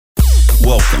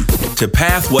Welcome to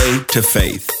Pathway to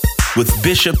Faith with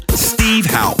Bishop Steve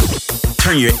Houp.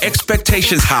 Turn your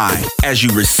expectations high as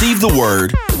you receive the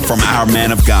word from our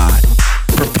man of God.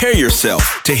 Prepare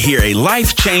yourself to hear a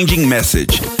life-changing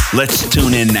message. Let's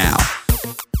tune in now.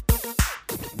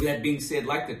 That being said, I'd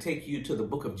like to take you to the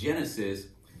book of Genesis,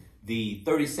 the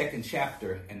 32nd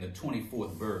chapter and the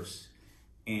 24th verse.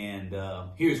 And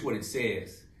here's what it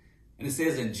says. And it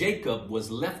says, "And Jacob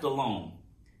was left alone,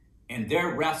 and there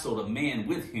wrestled a man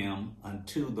with him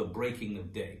unto the breaking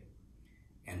of day.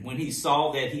 And when he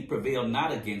saw that he prevailed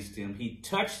not against him, he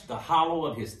touched the hollow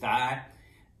of his thigh,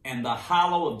 and the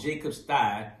hollow of Jacob's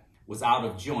thigh was out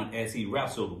of joint as he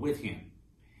wrestled with him.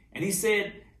 And he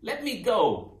said, Let me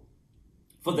go,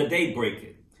 for the day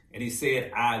breaketh. And he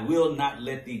said, I will not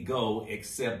let thee go,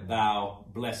 except thou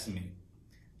bless me.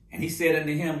 And he said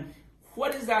unto him,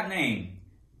 What is thy name?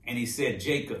 And he said,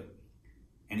 Jacob.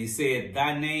 And he said,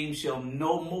 Thy name shall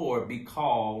no more be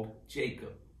called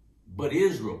Jacob, but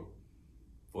Israel.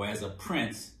 For as a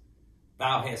prince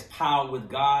thou hast power with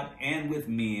God and with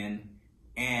men,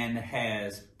 and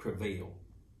has prevailed."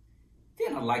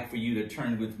 Then I'd like for you to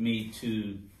turn with me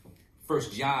to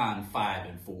 1 John 5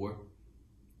 and 4.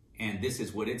 And this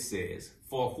is what it says.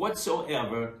 "For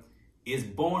whatsoever is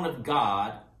born of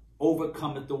God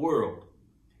overcometh the world.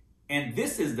 And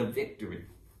this is the victory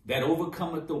that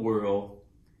overcometh the world,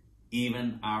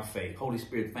 even our faith." Holy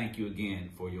Spirit, thank you again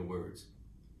for your words.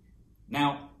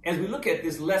 Now, as we look at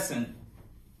this lesson,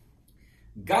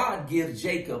 God gives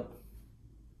Jacob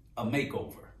a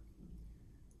makeover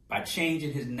by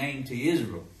changing his name to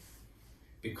Israel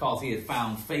because he had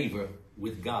found favor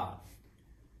with God.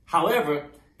 However,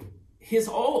 his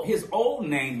old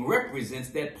name represents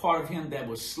that part of him that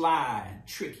was sly and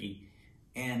tricky,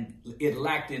 and it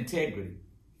lacked integrity.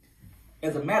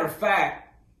 As a matter of fact,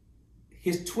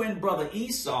 his twin brother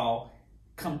Esau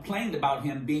complained about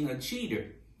him being a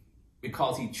cheater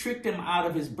because he tricked him out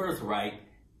of his birthright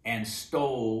and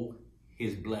stole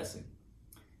his blessing.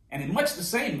 And in much the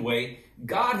same way,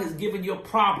 God has given your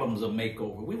problems a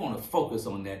makeover. We want to focus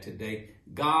on that today.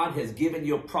 God has given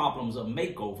your problems a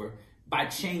makeover by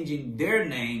changing their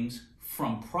names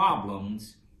from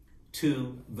problems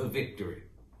to the victory.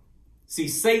 See,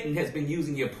 Satan has been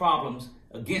using your problems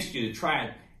against you to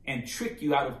try and trick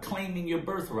you out of claiming your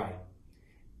birthright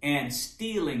and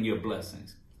stealing your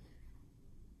blessings.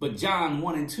 But John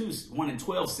 1 and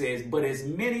 12 says, "But as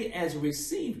many as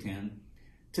received him,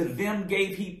 to them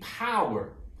gave he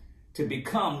power to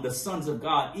become the sons of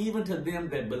God, even to them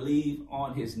that believe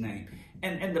on his name."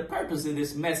 And the purpose of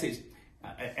this message,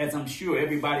 as I'm sure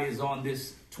everybody is on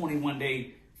this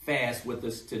 21-day fast with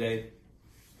us today,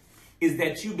 is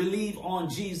that you believe on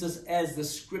Jesus as the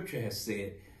scripture has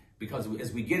said. Because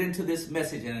as we get into this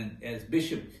message and as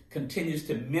Bishop continues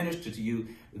to minister to you,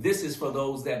 this is for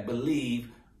those that believe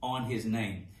on his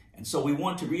name. And so we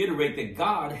want to reiterate that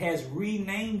God has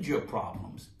renamed your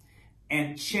problems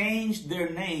and changed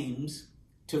their names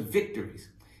to victories.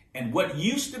 And what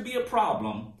used to be a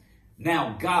problem,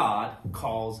 now God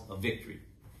calls a victory.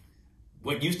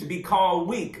 What used to be called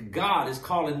weak, God is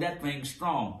calling that thing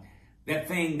strong. That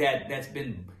thing that's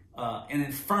been an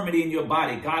infirmity in your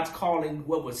body, God's calling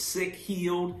what was sick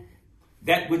healed.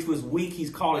 That which was weak, he's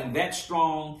calling that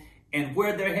strong. And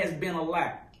where there has been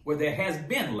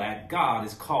lack, God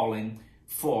is calling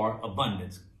for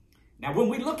abundance. Now, when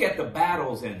we look at the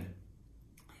battles and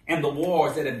the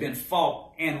wars that have been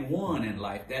fought and won in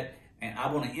life, and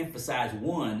I want to emphasize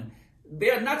won,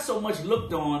 they're not so much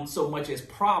looked on so much as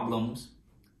problems,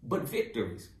 but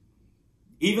victories.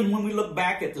 Even when we look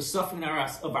back at the suffering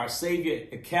of our Savior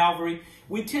at Calvary,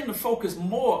 we tend to focus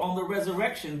more on the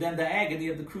resurrection than the agony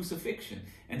of the crucifixion.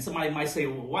 And somebody might say,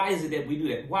 well, why is it that we do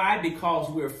that? Why? Because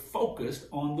we're focused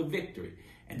on the victory.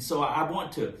 And so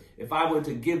if I were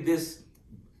to give this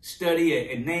study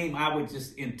a name, I would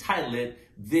just entitle it,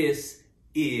 "This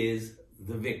is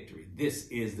the Victory." This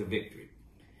is the victory.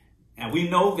 Now, we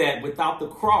know that without the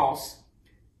cross,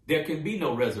 there can be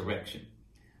no resurrection.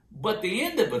 But the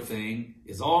end of a thing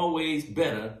is always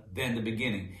better than the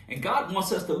beginning. And God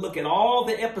wants us to look at all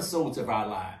the episodes of our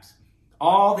lives,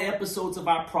 all the episodes of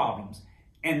our problems,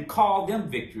 and call them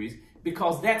victories,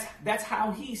 because that's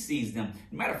how he sees them.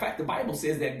 Matter of fact, the Bible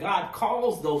says that God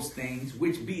calls those things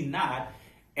which be not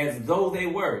as though they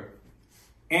were.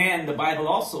 And the Bible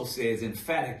also says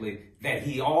emphatically that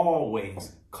he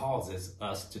always causes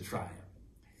us to triumph.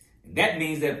 And that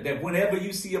means that whenever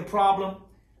you see a problem,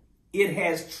 it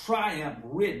has triumph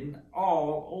written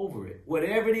all over it.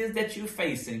 Whatever it is that you're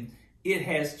facing, it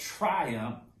has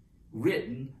triumph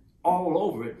written all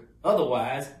over it.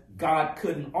 Otherwise, God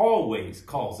couldn't always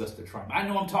cause us to triumph. I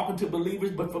know I'm talking to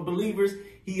believers, but for believers,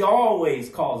 he always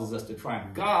causes us to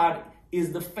triumph. God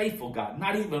is the faithful God.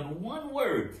 Not even one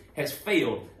word has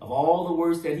failed of all the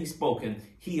words that he's spoken.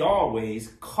 He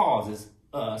always causes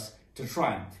us to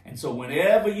triumph. And so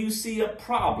whenever you see a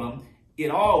problem, it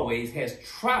always has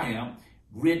triumph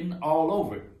written all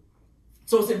over it.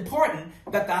 So it's important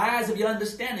that the eyes of your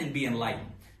understanding be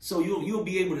enlightened. So you'll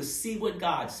be able to see what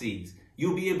God sees.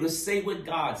 You'll be able to say what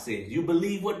God says. You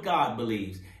believe what God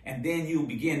believes. And then you'll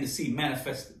begin to see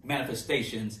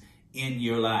manifestations in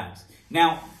your lives.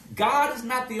 Now, God is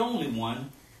not the only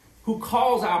one who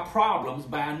calls our problems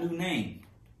by a new name.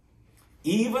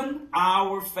 Even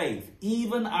our faith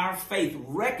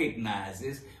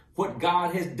recognizes what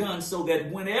God has done, so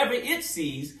that whenever it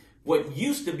sees what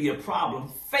used to be a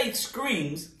problem, faith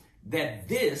screams that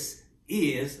this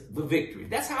is the victory.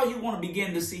 That's how you want to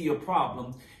begin to see your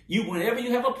problem. Whenever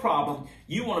you have a problem,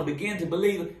 you want to begin to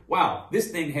believe, wow,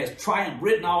 this thing has triumph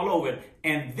written all over it,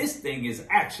 and this thing is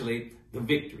actually the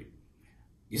victory.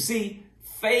 You see,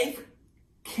 faith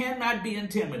cannot be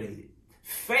intimidated.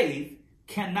 Faith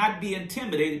cannot be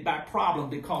intimidated by problems,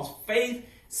 because faith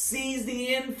sees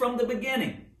the end from the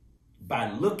beginning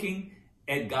by looking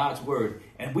at God's word.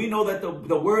 And we know that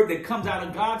the word that comes out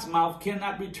of God's mouth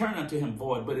cannot return unto him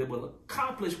void, but it will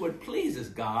accomplish what pleases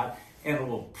God, and it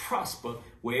will prosper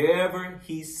wherever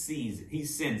he sees it. He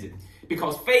sends it.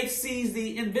 Because faith sees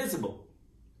the invisible,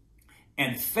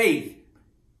 and faith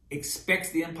expects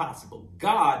the impossible.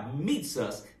 God meets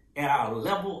us at our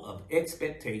level of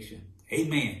expectation.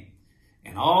 Amen.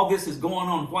 And all this is going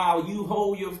on while you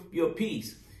hold your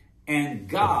peace, and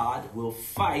God will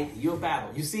fight your battle.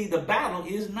 You see, the battle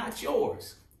is not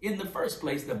yours. In the first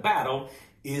place, the battle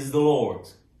is the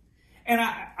Lord's. And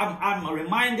I'm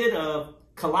reminded of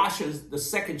Colossians, the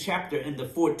 2nd chapter and the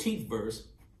 14th verse,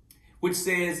 which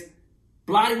says,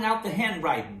 blotting out the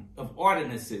handwriting of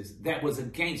ordinances that was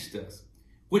against us,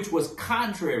 which was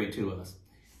contrary to us,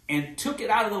 and took it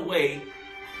out of the way,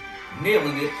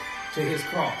 nailing it to his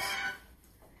cross.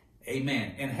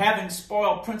 Amen. And having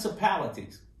spoiled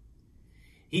principalities,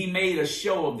 he made a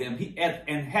show of them.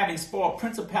 And having spoiled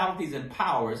principalities and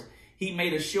powers, he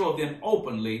made a show of them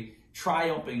openly,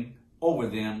 triumphing over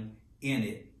them in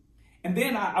it. And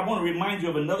then I want to remind you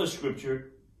of another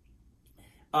scripture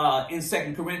in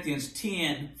 2 Corinthians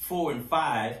 10, 4 and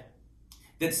 5,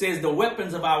 that says, the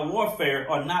weapons of our warfare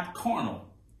are not carnal,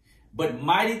 but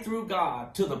mighty through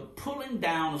God to the pulling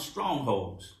down of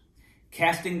strongholds,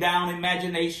 casting down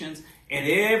imaginations and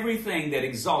everything that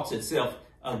exalts itself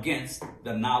against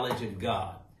the knowledge of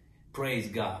God. Praise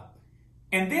God.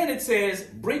 And then it says,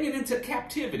 bringing into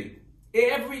captivity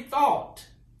every thought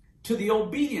to the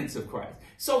obedience of Christ.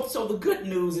 So the good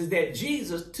news is that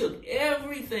Jesus took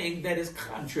everything that is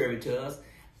contrary to us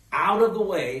out of the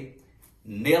way,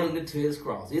 nailing it to his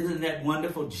cross. Isn't that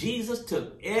wonderful? Jesus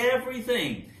took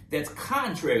everything that's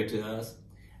contrary to us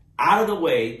out of the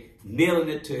way, nailing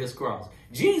it to his cross.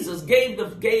 Jesus gave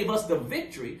us the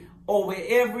victory over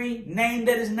every name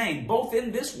that is named, both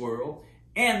in this world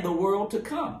and the world to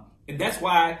come. And that's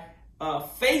why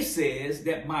faith says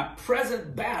that my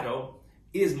present battle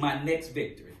is my next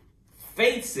victory.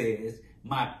 Faith says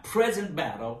my present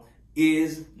battle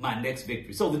is my next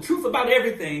victory. So the truth about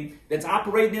everything that's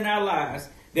operating in our lives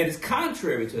that is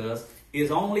contrary to us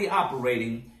is only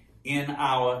operating in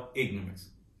our ignorance.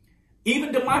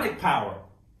 Even demonic power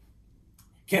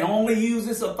can only use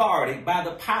its authority by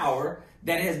the power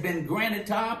that has been granted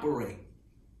to operate.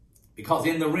 Because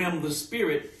in the realm of the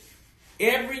spirit,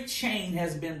 every chain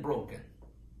has been broken.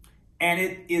 And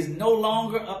it is no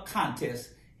longer a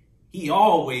contest. He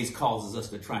always causes us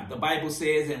to triumph. The Bible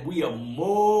says, and we are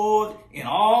more in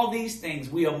all these things.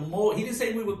 We are more. He didn't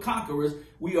say we were conquerors.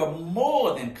 We are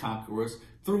more than conquerors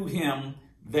through him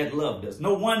that loved us.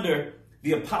 No wonder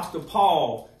the Apostle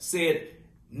Paul said,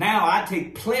 now I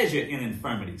take pleasure in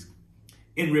infirmities,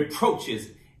 in reproaches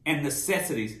and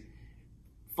necessities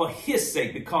for his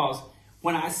sake. Because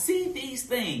when I see these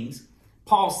things,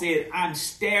 Paul said, I'm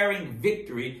staring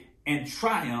victory and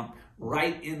triumph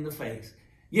right in the face.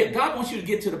 Yeah, God wants you to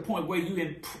get to the point where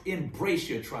you embrace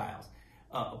your trials.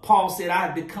 Paul said,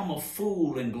 I've become a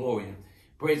fool in glory.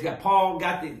 Praise God. Paul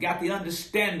got the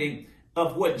understanding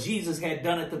of what Jesus had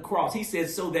done at the cross. He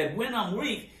says, so that when I'm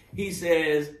weak, he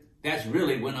says, that's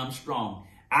really when I'm strong.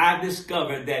 I've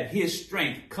discovered that his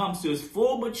strength comes to his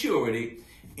full maturity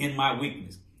in my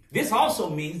weakness. This also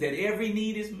means that every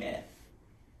need is met.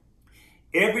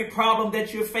 Every problem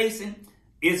that you're facing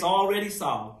is already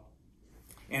solved.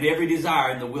 And every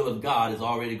desire in the will of God is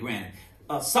already granted.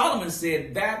 Solomon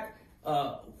said that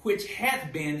which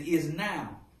hath been is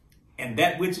now, and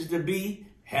that which is to be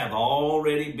have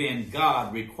already been.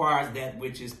 God requires that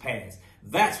which is past.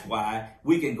 That's why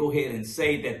we can go ahead and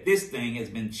say that this thing has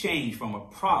been changed from a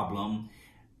problem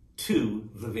to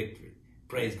the victory.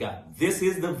 Praise God. This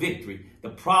is the victory. The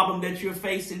problem that you're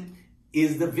facing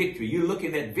is the victory. You're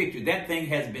looking at victory. That thing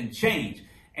has been changed.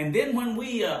 And then when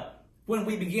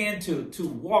we began to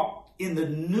walk in the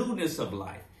newness of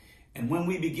life, and when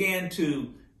we began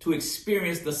to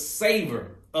experience the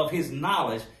savor of his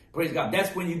knowledge, praise God,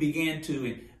 that's when you begin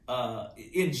to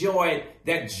enjoy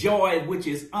that joy which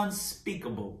is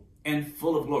unspeakable and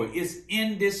full of glory. It's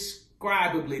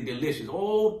indescribably delicious.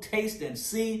 Oh, taste and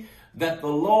see that the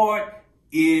Lord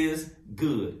is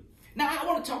good. Now, I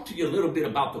want to talk to you a little bit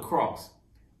about the cross.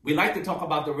 We like to talk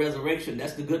about the resurrection.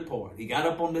 That's the good part. He got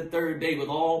up on the third day with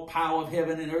all power of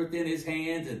heaven and earth in his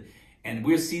hands, and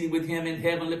we're seated with him in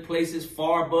heavenly places,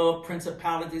 far above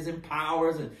principalities and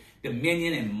powers and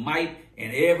dominion and might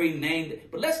and every name.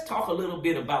 But let's talk a little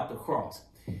bit about the cross.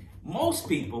 Most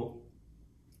people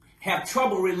have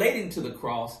trouble relating to the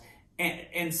cross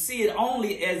and see it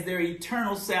only as their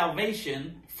eternal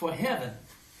salvation for heaven.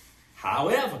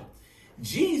 However,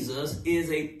 Jesus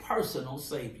is a personal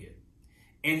Savior,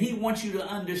 and he wants you to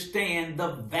understand the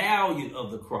value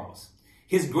of the cross.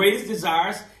 His greatest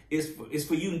desires is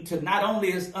for you to not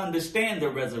only understand the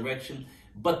resurrection,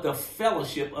 but the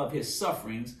fellowship of his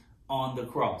sufferings on the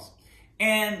cross.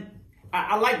 And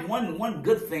I like one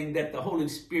good thing that the Holy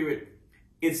Spirit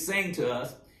is saying to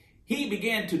us. He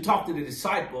began to talk to the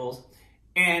disciples,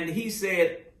 and he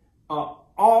said,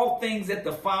 all things that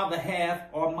the Father hath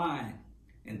are mine.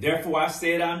 And therefore I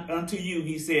said unto you,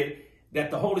 he said,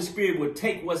 that the Holy Spirit would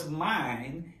take what's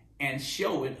mine and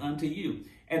show it unto you.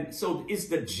 And so it's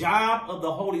the job of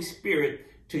the Holy Spirit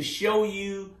to show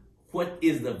you what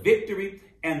is the victory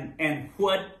and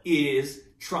what is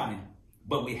triumph.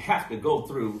 But we have to go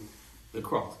through the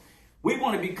cross. We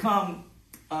want to become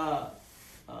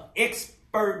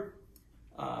expert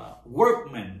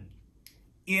workmen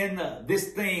in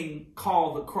this thing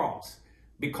called the cross.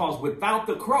 Because without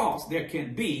the cross, there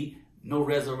can be no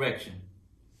resurrection.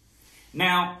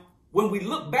 Now, when we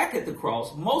look back at the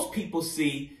cross, most people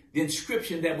see the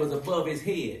inscription that was above his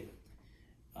head,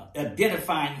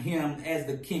 identifying him as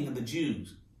the King of the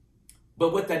Jews.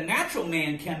 But what the natural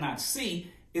man cannot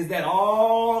see is that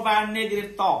all of our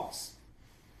negative thoughts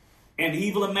and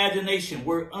evil imagination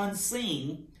were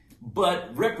unseen,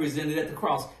 but represented at the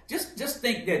cross. Just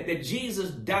think that Jesus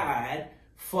died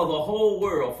for the whole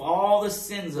world, for all the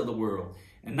sins of the world.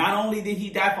 And not only did he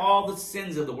die for all the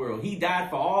sins of the world, he died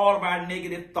for all of our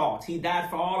negative thoughts. He died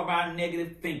for all of our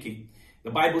negative thinking.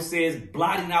 The Bible says,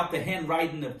 blotting out the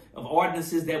handwriting of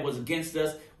ordinances that was against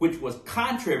us, which was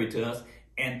contrary to us,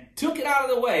 and took it out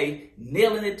of the way,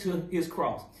 nailing it to his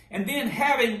cross. And then,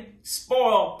 having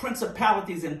spoiled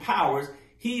principalities and powers,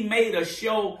 he made a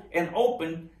show and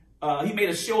he made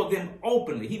a show of them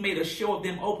openly. He made a show of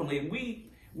them openly. And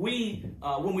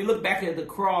when we look back at the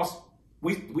cross,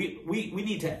 we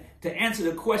need to answer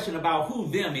the question about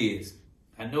who them is.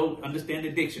 Understand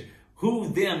the diction. Who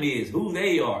them is, who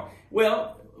they are.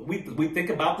 Well, we think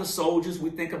about the soldiers, we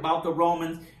think about the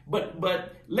Romans,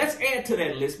 but let's add to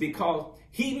that list, because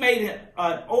he made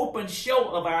an open show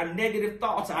of our negative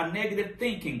thoughts, our negative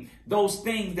thinking, those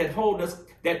things that hold us,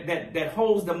 that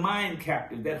holds the mind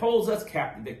captive, that holds us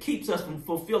captive, that keeps us from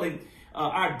fulfilling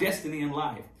our destiny in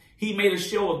life. He made a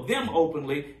show of them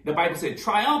openly. The Bible said,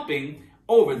 triumphing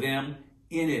over them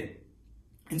in it.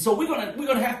 And so we're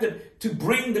gonna have to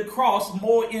bring the cross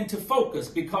more into focus,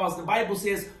 because the Bible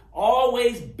says,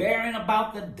 always bearing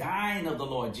about the dying of the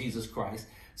Lord Jesus Christ,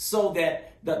 so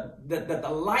that the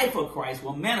life of Christ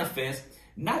will manifest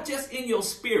not just in your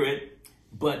spirit,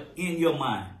 but in your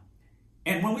mind.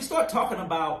 And when we start talking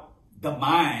about the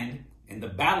mind and the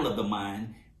battle of the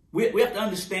mind, we have to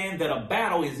understand that a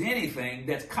battle is anything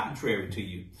that's contrary to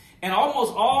you. And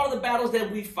almost all of the battles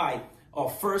that we fight are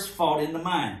first fought in the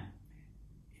mind.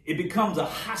 It becomes a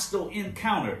hostile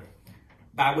encounter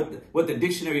by what the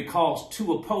dictionary calls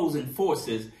two opposing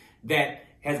forces that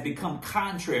has become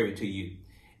contrary to you.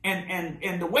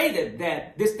 And the way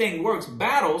that this thing works,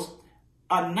 battles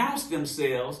announce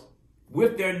themselves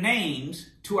with their names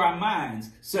to our minds,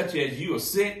 such as you are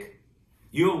sick,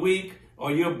 you're weak,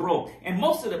 or you're broke. And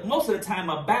most of the time,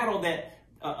 a battle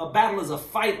is a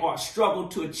fight or a struggle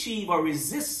to achieve or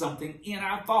resist something in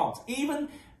our thoughts. Even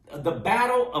the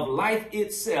battle of life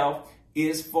itself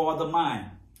is for the mind.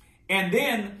 And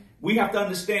then we have to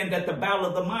understand that the battle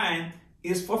of the mind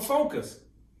is for focus.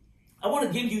 I want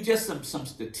to give you just some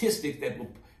statistics that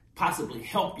will possibly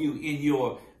help you in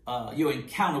your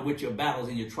encounter with your battles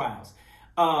and your trials.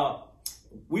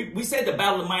 we say the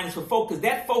battle of the mind is for focus.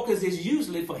 That focus is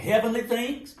usually for heavenly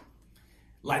things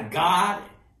like God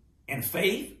and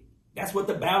faith. That's what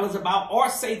the battle is about. Or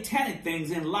satanic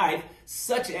things in life,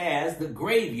 such as the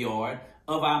graveyard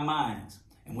of our minds.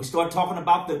 And we start talking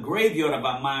about the graveyard of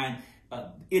our mind.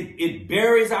 It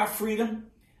buries our freedom.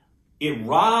 It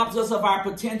robs us of our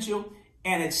potential,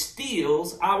 and it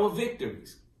steals our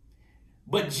victories.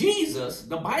 But Jesus,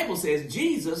 the Bible says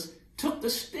Jesus took the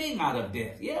sting out of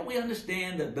death. Yeah, we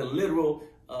understand the literal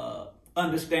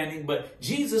understanding, but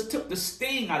Jesus took the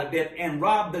sting out of death and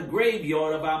robbed the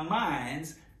graveyard of our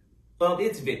minds of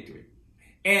its victory.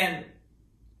 And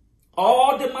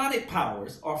all demonic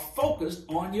powers are focused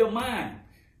on your mind,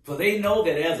 for they know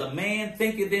that as a man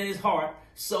thinketh in his heart,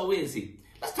 so is he.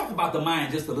 Let's talk about the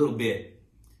mind just a little bit.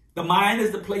 The mind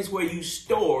is the place where you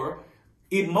store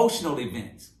emotional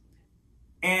events.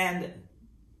 And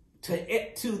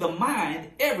to the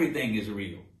mind, everything is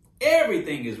real.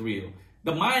 Everything is real.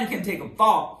 The mind can take a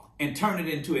thought and turn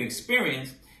it into an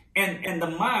experience. And the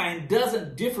mind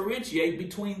doesn't differentiate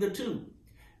between the two.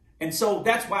 And so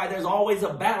that's why there's always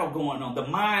a battle going on. The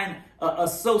mind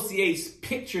associates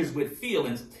pictures with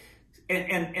feelings.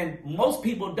 And most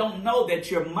people don't know that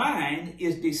your mind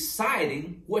is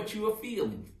deciding what you are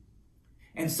feeling.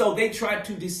 And so they try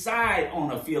to decide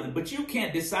on a feeling, but you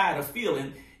can't decide a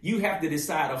feeling. You have to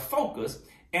decide a focus,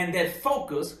 and that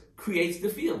focus creates the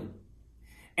feeling.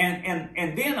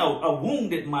 And then a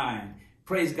wounded mind,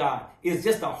 praise God, is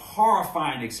just a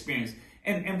horrifying experience.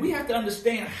 And we have to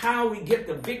understand how we get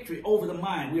the victory over the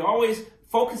mind. We're always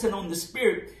focusing on the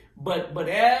spirit, but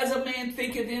as a man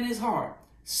thinketh in his heart,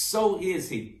 so is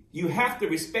he. You have to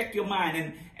respect your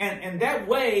mind. And that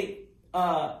way,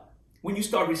 when you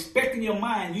start respecting your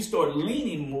mind, you start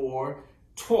leaning more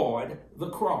toward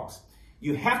the cross.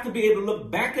 You have to be able to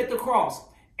look back at the cross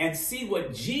and see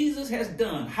what Jesus has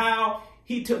done, how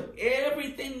he took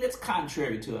everything that's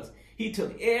contrary to us. He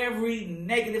took every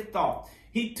negative thought.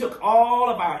 He took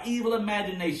all of our evil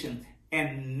imagination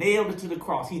and nailed it to the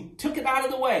cross. He took it out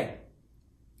of the way,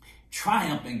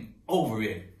 triumphing over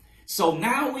it. So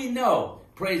now we know,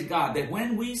 praise God, that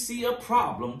when we see a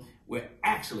problem, we're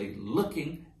actually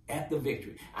looking at the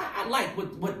victory. I like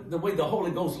what the way the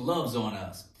Holy Ghost loves on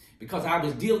us, because I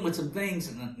was dealing with some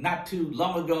things not too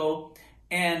long ago.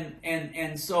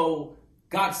 And so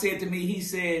God said to me, he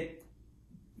said,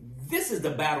 this is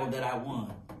the battle that I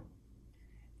won.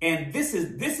 And this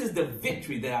is the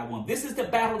victory that I won. This is the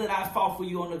battle that I fought for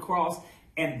you on the cross.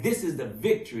 And this is the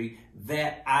victory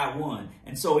that I won.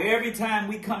 And so every time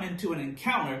we come into an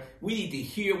encounter, we need to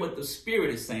hear what the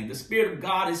Spirit is saying. The Spirit of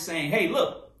God is saying, hey,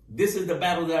 look, this is the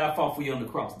battle that I fought for you on the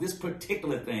cross. This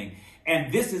particular thing.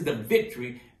 And this is the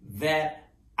victory that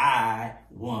I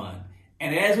won.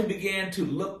 And as we began to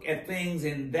look at things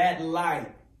in that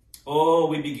light,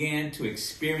 we began to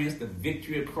experience the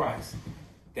victory of Christ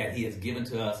that he has given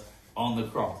to us on the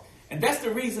cross. And that's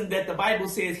the reason that the Bible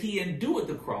says he endured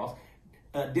the cross,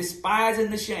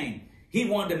 despising the shame. He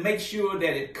wanted to make sure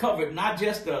that it covered not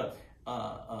just the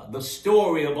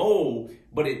story of old,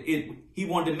 but he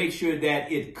wanted to make sure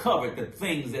that it covered the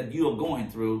things that you are going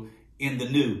through in the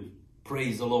new.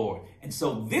 Praise the Lord. And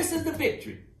so this is the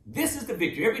victory. This is the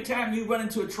victory. Every time you run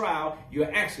into a trial,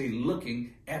 you're actually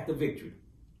looking at the victory.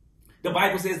 The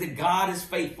Bible says that God is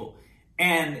faithful,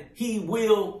 and he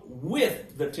will,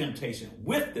 with the temptation,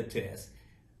 with the test,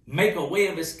 make a way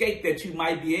of escape that you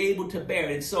might be able to bear.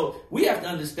 And so we have to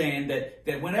understand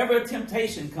that whenever a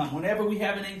temptation comes, whenever we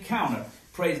have an encounter,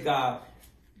 praise God,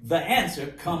 the answer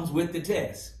comes with the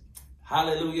test.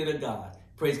 Hallelujah to God.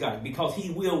 Praise God. Because he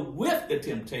will, with the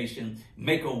temptation,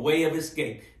 make a way of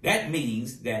escape. That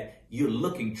means that you're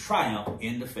looking triumph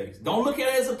in the face. Don't look at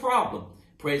it as a problem.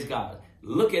 Praise God.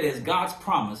 Look at it as God's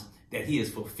promise that he is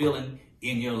fulfilling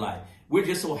in your life. We're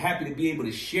just so happy to be able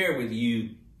to share with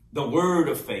you the word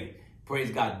of faith.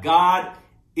 Praise God. God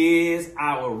is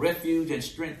our refuge and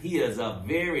strength. He is a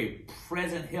very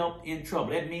present help in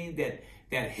trouble. That means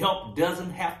that help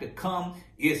doesn't have to come.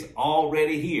 It's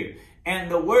already here. And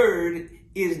the word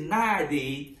is nigh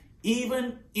thee,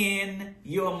 even in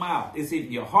your mouth. It's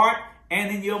in your heart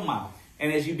and in your mouth.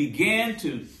 And as you begin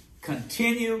to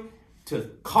continue to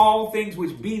call things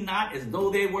which be not as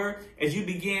though they were, as you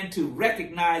begin to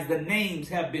recognize the names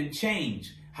have been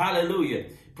changed. Hallelujah.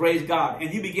 Praise God.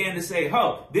 And you begin to say,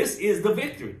 this is the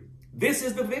victory. This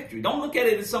is the victory. Don't look at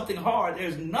it as something hard.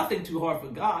 There's nothing too hard for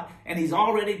God, and he's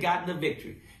already gotten the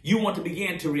victory. You want to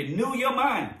begin to renew your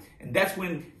mind, and that's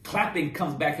when clapping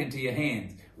comes back into your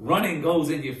hands, running goes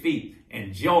in your feet,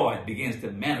 and joy begins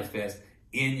to manifest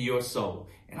in your soul.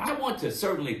 And I want to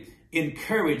certainly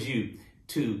encourage you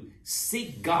to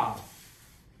seek God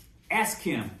Ask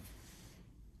him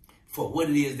for what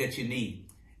it is that you need.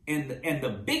 And the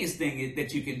biggest thing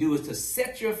that you can do is to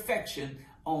set your affection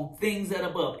on things that are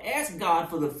above. Ask God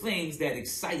for the things that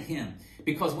excite him.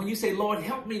 Because when you say, Lord,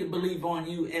 help me to believe on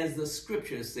you, as the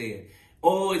scripture said,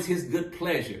 oh, it's his good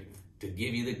pleasure to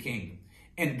give you the kingdom.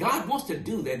 And God wants to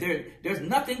do that. There's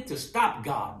nothing to stop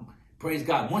God. Praise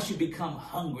God. Once you become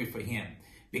hungry for him,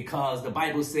 because the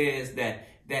Bible says that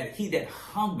he that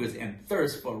hungers and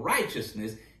thirsts for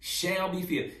righteousness shall be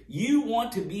filled. You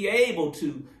want to be able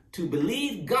to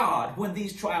believe God when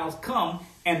these trials come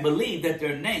and believe that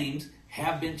their names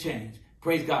have been changed.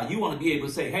 Praise God. You want to be able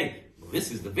to say, hey,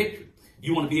 this is the victory.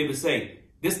 You want to be able to say,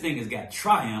 this thing has got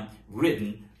triumph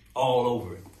written all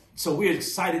over it. So we're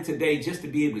excited today just to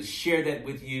be able to share that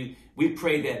with you. We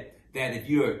pray that if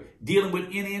you're dealing with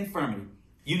any infirmity,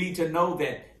 you need to know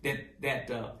that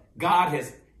God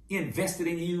has invested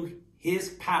in you his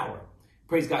power.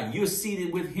 Praise God. You're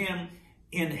seated with him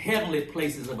in heavenly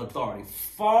places of authority,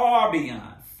 far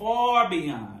beyond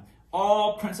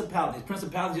all principalities.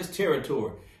 Principalities is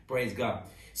territory. Praise God.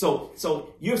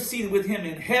 So you're seated with him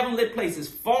in heavenly places,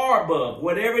 far above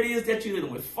whatever it is that you're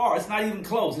dealing with. Far, it's not even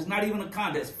close. It's not even a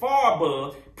contest. Far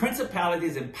above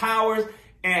principalities and powers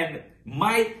and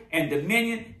might and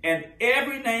dominion and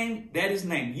every name that is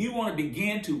named. You want to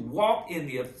begin to walk in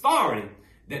the authority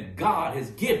that God has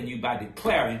given you by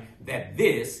declaring that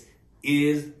this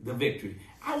is the victory.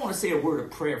 I want to say a word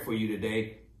of prayer for you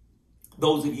today.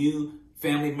 Those of you,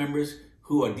 family members,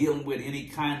 who are dealing with any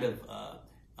kind of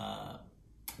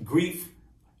grief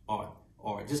or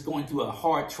just going through a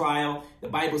hard trial, the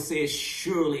Bible says,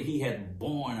 surely he had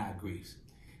borne our griefs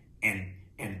and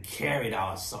carried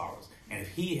our sorrows. And if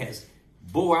he has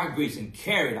bore our griefs and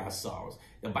carried our sorrows,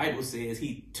 the Bible says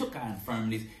he took our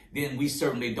infirmities, then we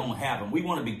certainly don't have them. We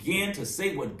want to begin to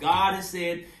say what God has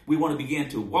said. We want to begin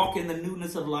to walk in the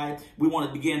newness of life. We want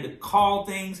to begin to call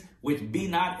things which be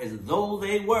not as though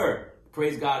they were.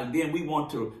 Praise God. And then we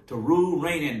want to rule,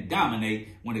 reign, and dominate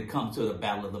when it comes to the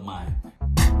battle of the mind.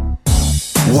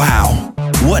 Wow,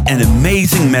 what an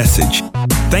amazing message.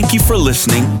 Thank you for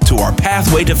listening to our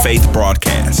Pathway to Faith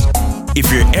broadcast.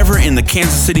 If you're ever in the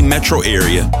Kansas City metro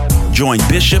area, join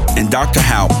Bishop and Dr.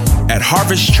 Haupt at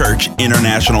Harvest Church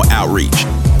International Outreach,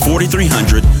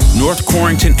 4300 North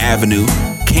Corrington Avenue,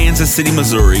 Kansas City,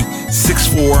 Missouri,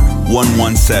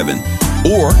 64117.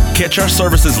 Or catch our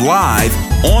services live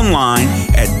online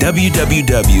at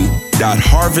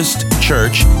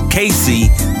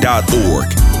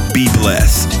www.harvestchurchkc.org. Be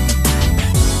blessed.